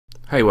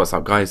Hey, what's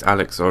up guys,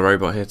 Alex or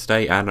Robot here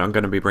today, and I'm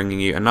going to be bringing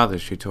you another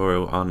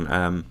tutorial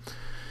on,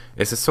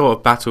 it's a sort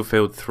of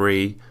Battlefield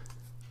 3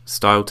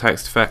 style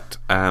text effect.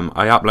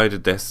 I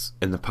uploaded this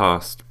in the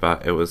past,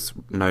 but it was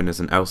known as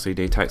an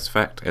LCD text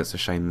effect. It's a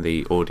shame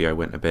the audio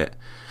went a bit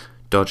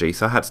dodgy,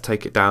 so I had to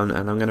take it down,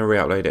 and I'm going to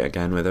re-upload it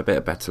again with a bit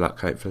of better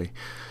luck hopefully.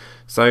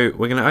 So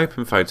we're going to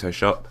open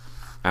Photoshop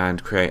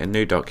and create a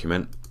new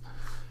document,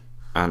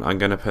 and I'm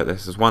going to put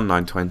this as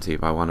 1920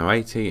 by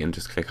 1080 and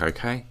just click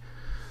OK.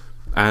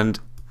 And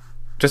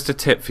just a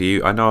tip for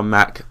you, I know on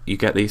Mac you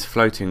get these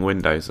floating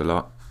windows a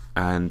lot,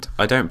 and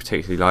I don't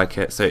particularly like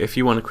it. So if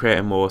you want to create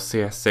a more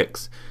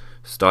CS6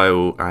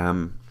 style,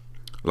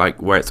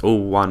 like where it's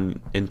all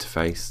one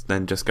interface,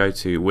 then just go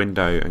to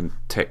Window and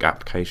tick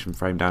Application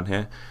Frame down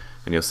here,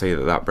 and you'll see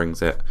that that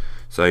brings it.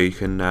 So you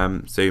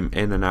can zoom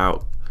in and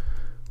out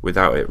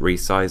without it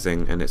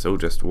resizing, and it's all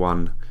just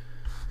one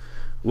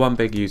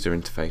big user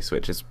interface,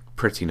 which is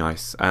pretty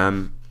nice.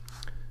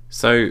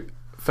 So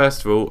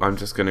first of all, I'm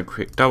just going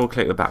to double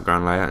click the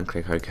background layer and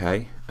click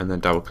OK, and then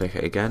double click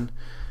it again,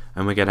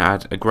 and we're going to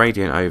add a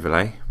gradient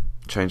overlay,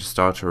 change the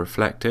style to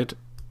reflected,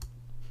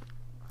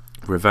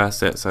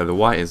 reverse it so the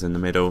white is in the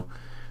middle,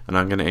 and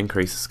I'm going to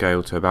increase the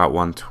scale to about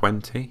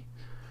 120,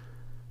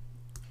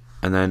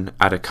 and then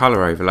add a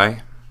color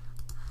overlay,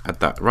 add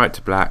that right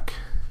to black,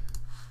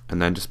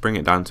 and then just bring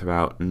it down to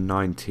about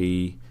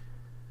 90,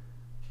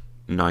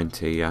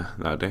 yeah,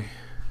 that'll do.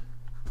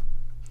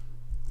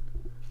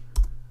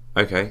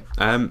 Okay,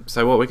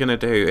 so what we're going to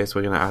do is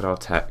we're going to add our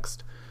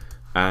text,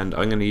 and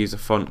I'm going to use a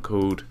font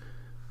called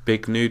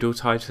Big Noodle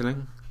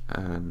Titling,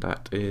 and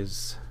that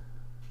is,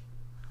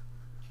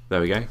 there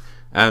we go.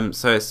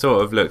 So it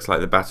sort of looks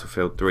like the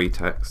Battlefield 3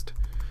 text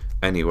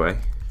anyway.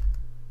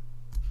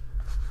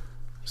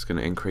 Just going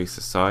to increase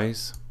the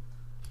size,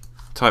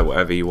 type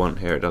whatever you want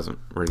here, it doesn't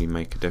really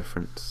make a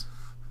difference.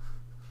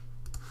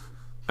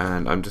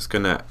 And I'm just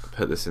going to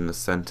put this in the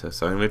center,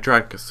 so I'm going to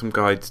drag some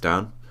guides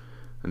down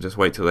and just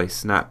wait till they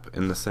snap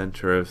in the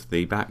center of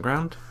the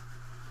background.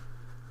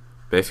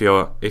 But if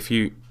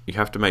you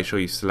have to make sure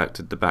you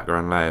selected the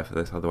background layer for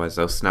this, otherwise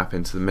they'll snap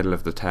into the middle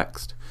of the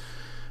text.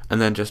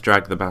 And then just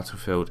drag the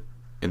battlefield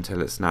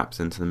until it snaps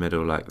into the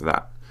middle like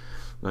that.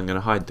 I'm going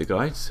to hide the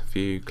guides,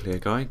 view clear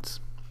guides.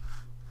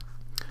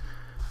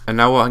 And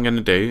now what I'm going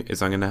to do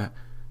is I'm going to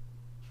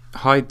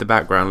hide the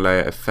background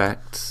layer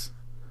effects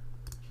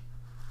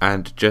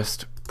and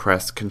just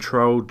press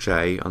Ctrl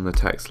J on the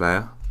text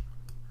layer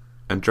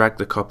and drag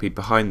the copy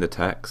behind the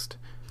text,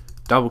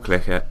 double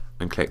click it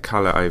and click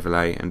color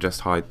overlay and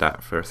just hide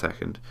that for a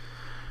second.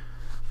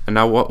 And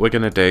now what we're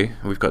going to do,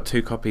 we've got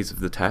two copies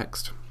of the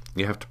text,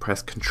 you have to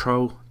press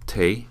Ctrl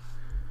T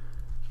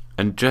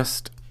and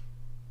just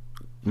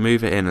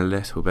move it in a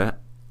little bit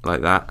like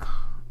that,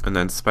 and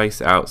then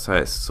space it out so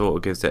it sort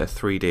of gives it a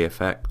 3D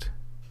effect.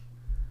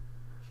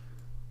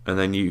 And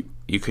then you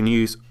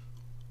can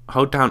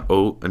hold down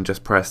Alt and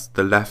just press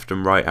the left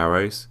and right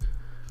arrows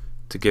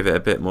to give it a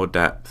bit more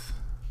depth.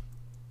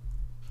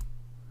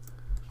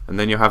 And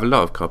then you'll have a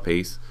lot of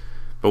copies,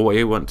 but what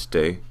you want to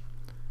do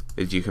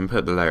is you can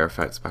put the layer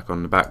effects back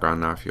on the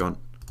background now if you want,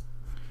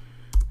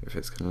 if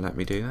it's going to let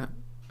me do that.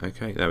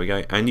 Okay, there we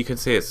go, and you can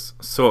see it's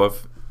sort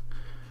of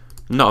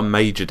not a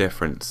major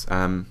difference,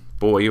 but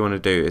what you want to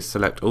do is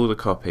select all the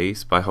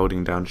copies by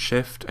holding down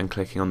Shift and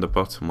clicking on the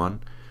bottom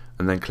one,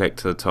 and then click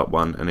to the top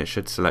one, and it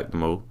should select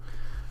them all.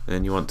 And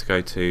then you want to go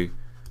to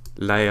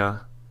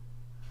Layer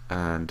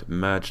and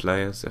Merge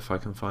Layers, if I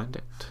can find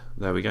it.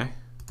 There we go.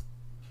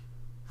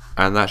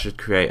 And that should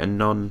create a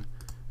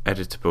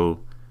non-editable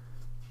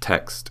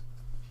text,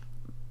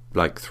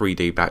 like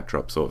 3D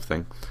backdrop sort of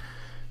thing.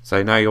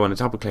 So now you want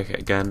to double click it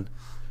again,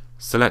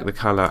 select the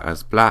color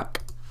as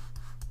black,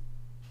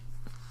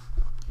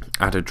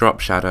 add a drop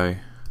shadow,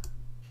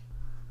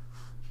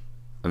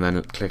 and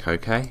then click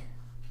OK.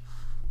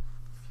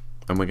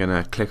 And we're going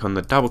to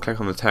double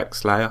click on the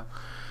text layer.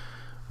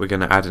 We're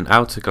going to add an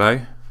outer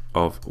glow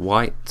of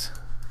white,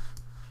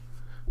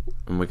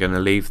 and we're going to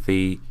leave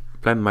the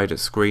blend mode at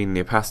screen,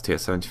 the opacity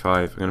at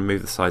 75. I'm going to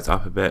move the size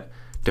up a bit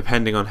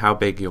depending on how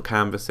big your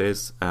canvas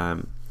is.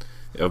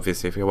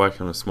 Obviously if you're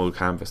working on a small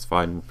canvas,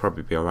 5 will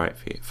probably be alright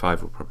for you.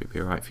 5 will probably be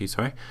alright for you,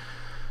 sorry.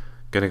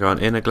 Going to go on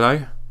inner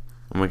glow,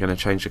 and we're going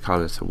to change the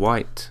color to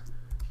white,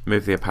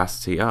 move the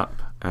opacity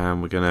up,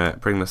 and we're going to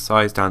bring the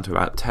size down to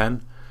about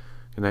 10.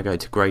 Going to go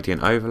to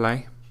gradient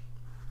overlay,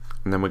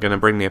 and then we're going to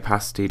bring the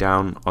opacity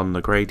down on the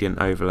gradient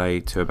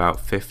overlay to about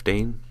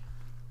 15.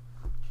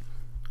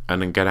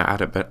 And then going to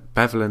add a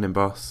bevel and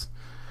emboss,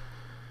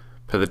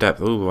 put the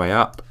depth all the way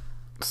up,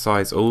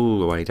 size all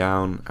the way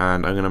down,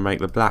 and I'm going to make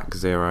the black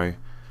 0,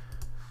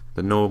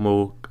 the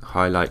normal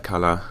highlight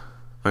color.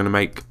 I'm going to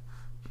make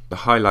the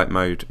highlight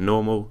mode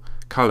normal,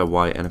 color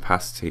white, and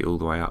opacity all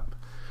the way up.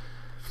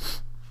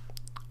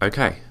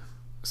 Okay,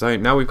 so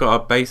now we've got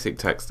our basic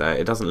text there.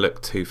 It doesn't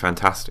look too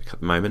fantastic at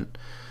the moment.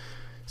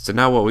 So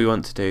now what we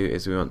want to do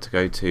is we want to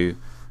go to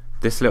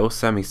this little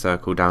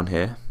semicircle down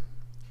here,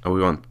 and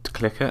we want to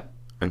click it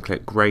and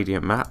click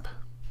gradient map,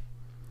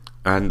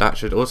 and that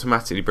should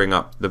automatically bring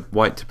up the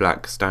white to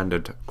black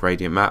standard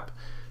gradient map.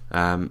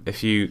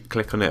 If you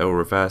click on it or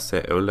reverse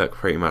it, it will look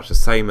pretty much the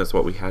same as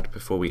what we had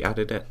before we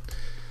added it,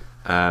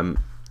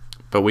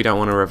 but we don't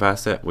want to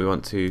reverse it. We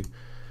want to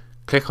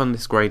click on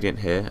this gradient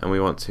here, and we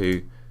want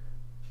to,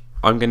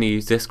 I'm going to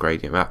use this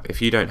gradient map.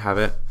 If you don't have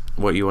it,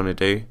 what you want to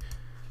do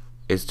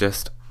is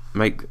just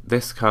make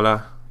this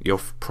color your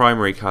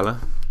primary color,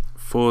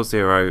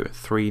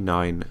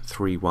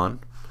 403931.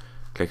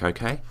 Click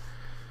OK.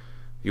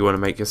 You want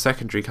to make your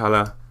secondary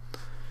color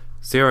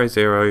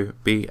 00BAFF.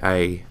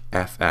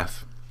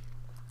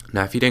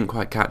 Now if you didn't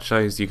quite catch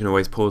those, you can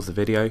always pause the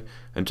video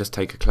and just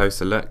take a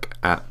closer look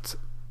at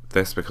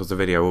this, because the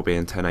video will be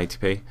in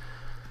 1080p.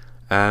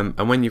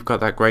 And when you've got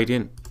that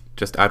gradient,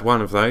 just add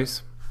one of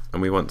those,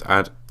 and we want to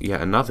add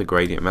yet another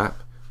gradient map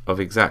of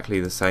exactly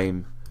the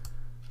same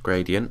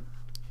gradient,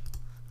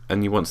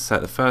 and you want to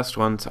set the first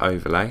one to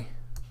overlay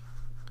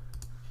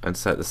and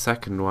set the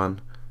second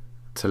one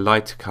to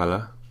lighter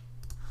color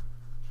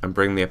and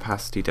bring the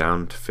opacity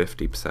down to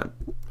 50%.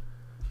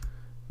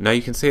 Now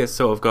you can see it's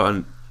sort of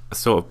got a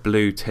sort of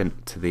blue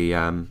tint to the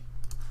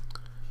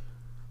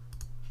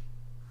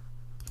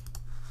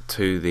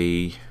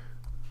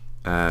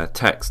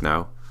text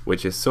now,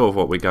 which is sort of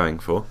what we're going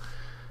for.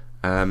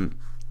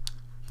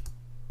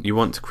 You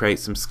want to create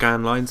some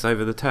scan lines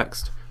over the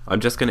text. I'm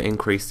just going to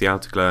increase the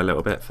outer glow a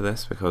little bit for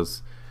this,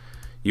 because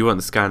you want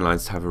the scan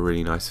lines to have a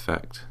really nice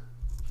effect.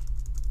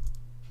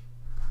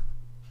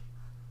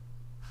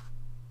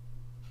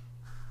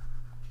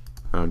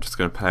 I'm just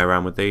going to play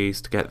around with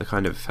these to get the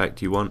kind of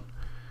effect you want.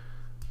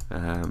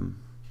 None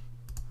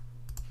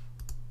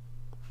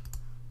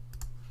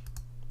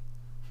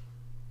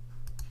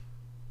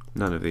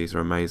of these are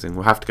amazing.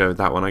 We'll have to go with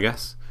that one, I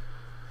guess.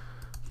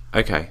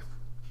 Okay,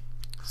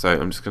 so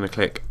I'm just going to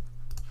click,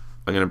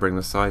 I'm going to bring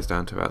the size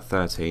down to about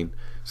 13.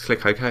 Just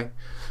click OK.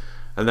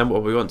 And then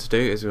what we want to do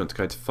is we want to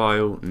go to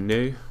File,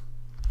 New,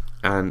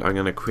 and I'm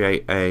going to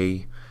create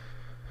a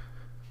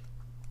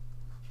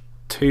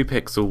 2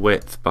 pixel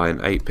width by an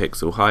 8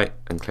 pixel height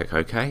and click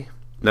OK.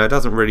 Now it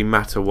doesn't really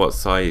matter what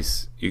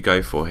size you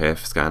go for here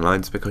for scan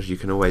lines, because you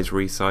can always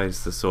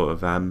resize the sort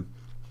of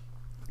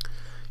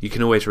you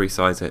can always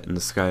resize it in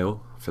the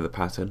scale for the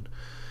pattern.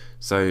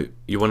 So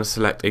you want to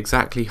select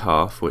exactly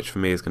half, which for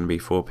me is going to be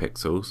 4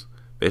 pixels,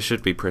 but it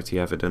should be pretty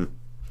evident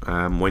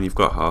when you've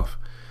got half.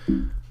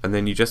 And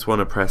then you just want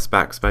to press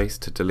backspace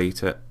to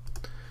delete it.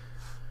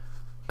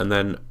 And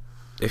then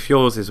if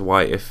yours is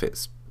white, if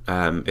it's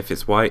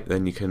white,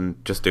 then you can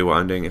just do what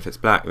I'm doing. If it's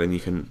black, then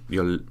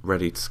you're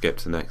ready to skip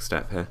to the next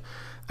step here.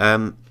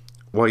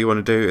 What you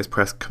want to do is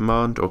press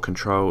Command or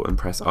Control and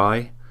press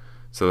I,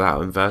 so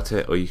that'll invert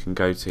it, or you can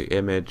go to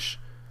Image.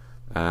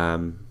 I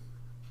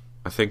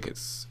think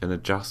it's an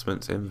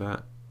Adjustments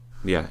Invert.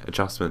 Yeah,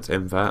 Adjustments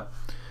Invert.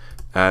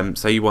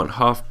 So you want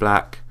half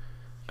black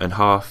and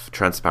half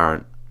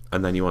transparent,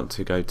 and then you want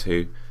to go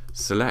to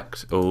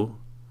Select All,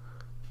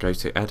 go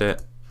to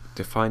Edit,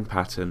 Define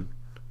Pattern,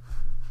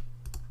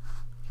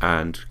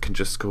 and can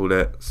just call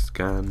it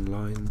Scan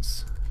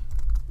Lines,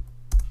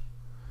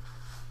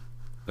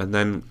 and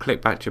then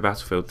click back to your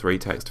Battlefield 3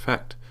 text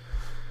effect,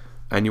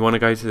 and you want to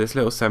go to this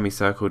little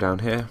semicircle down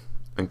here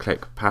and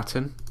click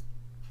Pattern,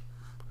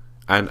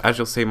 and as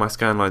you'll see, my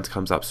scan lines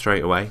comes up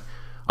straight away.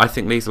 I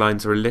think these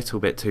lines are a little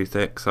bit too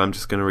thick, so I'm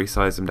just going to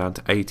resize them down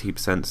to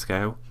 80%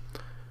 scale,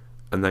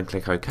 and then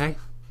click OK.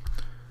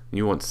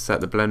 You want to set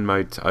the blend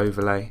mode to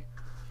overlay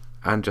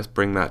and just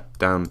bring that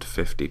down to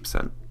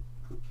 50%.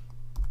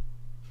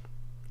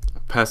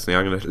 Personally,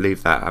 I'm going to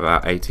leave that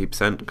about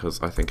 80%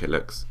 because I think it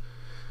looks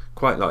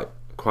quite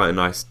a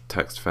nice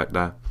text effect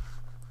there.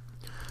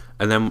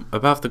 And then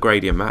above the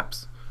gradient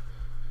maps,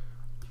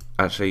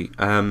 actually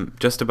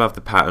just above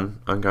the pattern,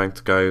 I'm going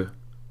to go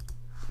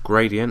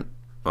gradient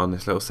on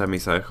this little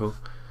semicircle,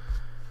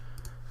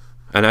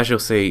 and as you'll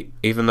see,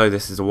 even though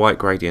this is a white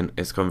gradient,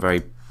 it's gone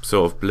very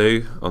sort of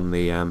blue on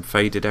the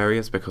faded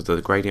areas because of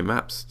the gradient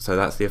maps. So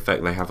that's the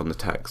effect they have on the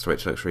text,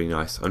 which looks really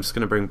nice. I'm just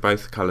going to bring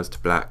both colours to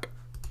black,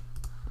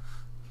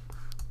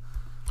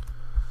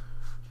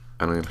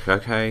 and I'm going to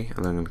click OK,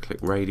 and then I'm going to click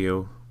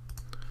radial,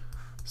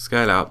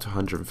 scale it up to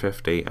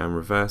 150 and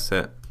reverse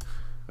it,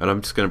 and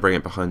I'm just going to bring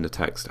it behind the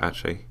text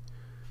actually,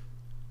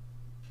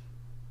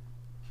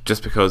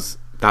 just because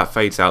that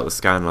fades out the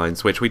scan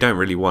lines, which we don't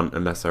really want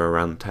unless they're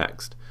around the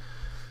text.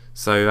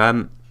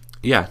 So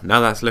yeah,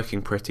 now that's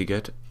looking pretty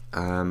good.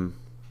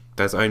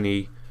 There's not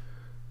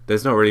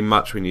really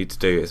much we need to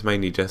do. It's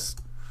mainly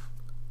just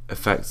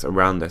effects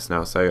around this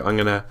now. So I'm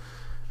going to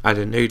add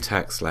a new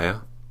text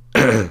layer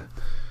and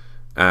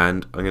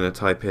I'm going to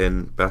type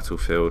in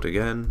Battlefield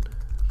again,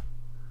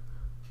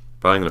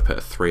 but I'm going to put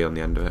a 3 on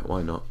the end of it,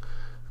 why not?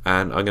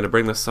 And I'm going to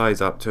bring the size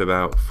up to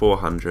about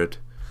 400,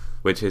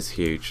 which is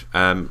huge.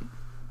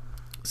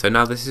 So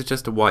now this is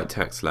just a white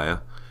text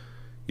layer.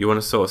 You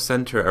want to sort of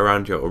center it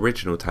around your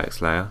original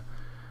text layer,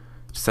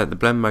 set the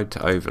blend mode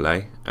to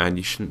overlay, and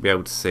you shouldn't be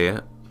able to see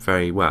it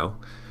very well.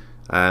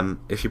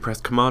 If you press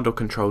Command or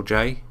Control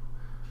J,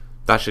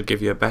 that should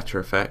give you a better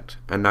effect.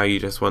 And now you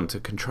just want to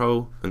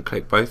control and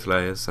click both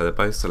layers so they're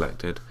both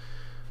selected,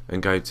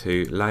 and go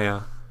to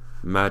layer,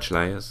 merge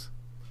layers,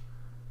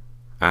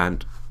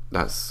 and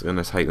that's going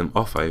to take them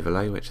off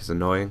overlay, which is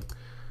annoying.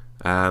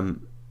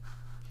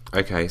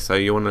 Okay, so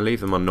you want to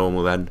leave them on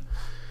normal then.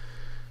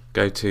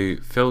 Go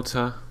to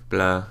filter,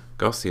 blur,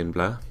 Gaussian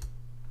blur,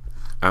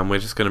 and we're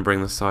just going to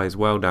bring the size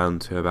well down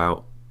to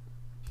about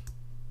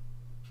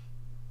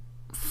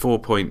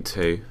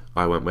 4.2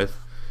 I went with,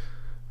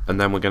 and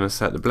then we're going to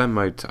set the blend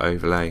mode to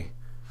overlay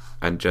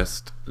and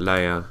just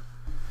layer,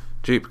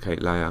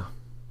 duplicate layer,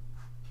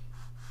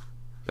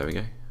 there we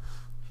go,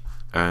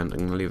 and I'm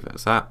going to leave it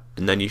as that,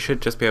 and then you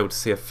should just be able to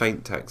see a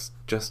faint text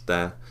just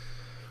there,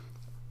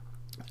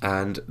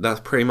 and that's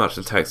pretty much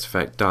the text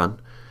effect done.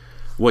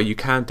 What you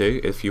can do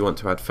if you want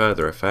to add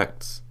further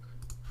effects,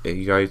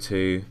 you go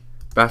to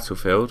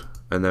Battlefield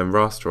and then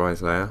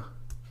rasterize layer,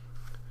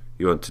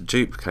 you want to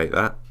duplicate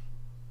that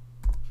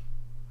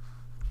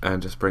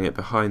and just bring it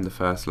behind the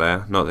first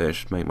layer, not that it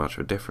should make much of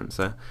a difference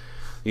there.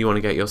 You want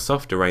to get your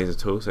soft eraser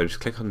tool, so just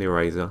click on the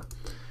eraser.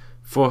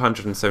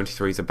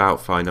 473 is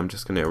about fine, I'm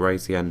just going to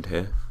erase the end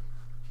here,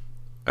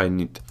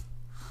 and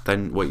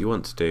then what you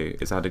want to do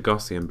is add a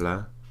Gaussian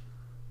blur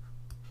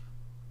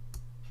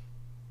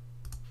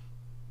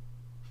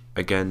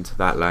again to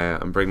that layer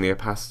and bring the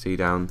opacity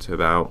down to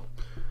about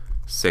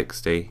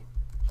 60,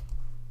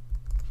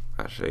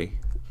 actually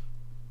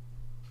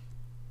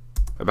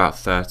about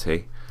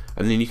 30,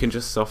 and then you can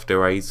just soft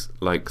erase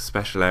like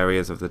special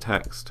areas of the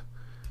text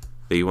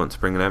that you want to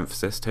bring an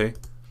emphasis to,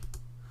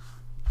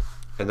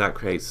 and that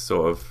creates a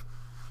sort of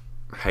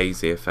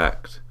hazy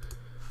effect.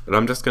 And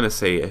I'm just going to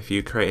see if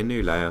you create a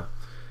new layer,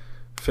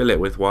 fill it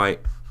with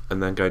white,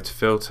 and then go to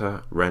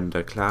filter,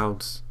 render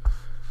clouds,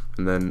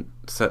 and then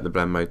set the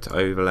blend mode to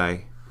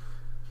overlay,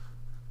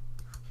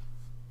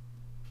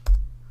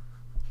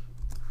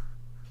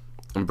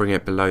 and bring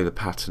it below the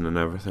pattern and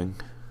everything.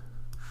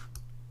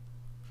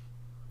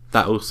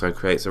 That also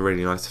creates a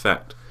really nice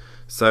effect.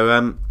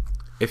 So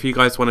if you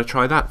guys want to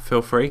try that,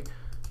 feel free.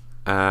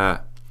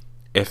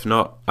 If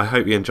not, I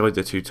hope you enjoyed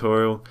the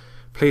tutorial.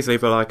 Please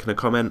leave a like and a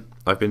comment.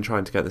 I've been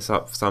trying to get this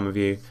up for some of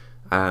you.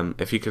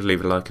 If you could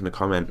leave a like and a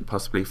comment,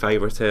 possibly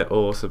favourite it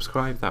or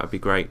subscribe, that would be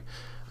great.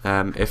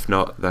 If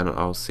not, then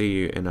I'll see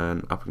you in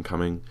an up and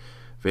coming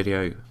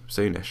video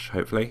soonish,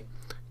 hopefully.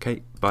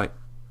 Okay, bye.